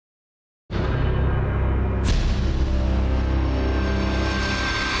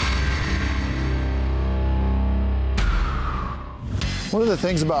One of the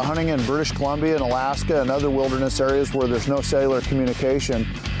things about hunting in British Columbia and Alaska and other wilderness areas where there's no cellular communication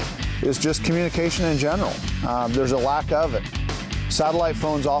is just communication in general. There's a lack of it. Satellite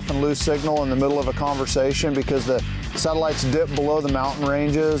phones often lose signal in the middle of a conversation because the satellites dip below the mountain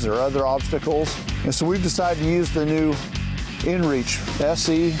ranges or other obstacles. And so we've decided to use the new inReach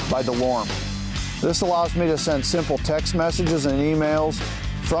SE by DeLorme. This allows me to send simple text messages and emails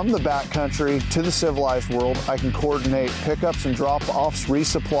from the backcountry to the civilized world. I can coordinate pickups and drop-offs,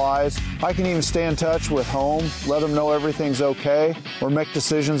 resupplies. I can even stay in touch with home, let them know everything's okay, or make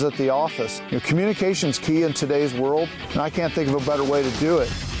decisions at the office. Communication's key in today's world, and I can't think of a better way to do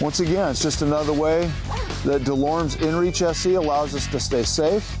it. Once again, it's just another way that DeLorme's inReach SE allows us to stay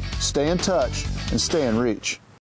safe, stay in touch, and stay in reach.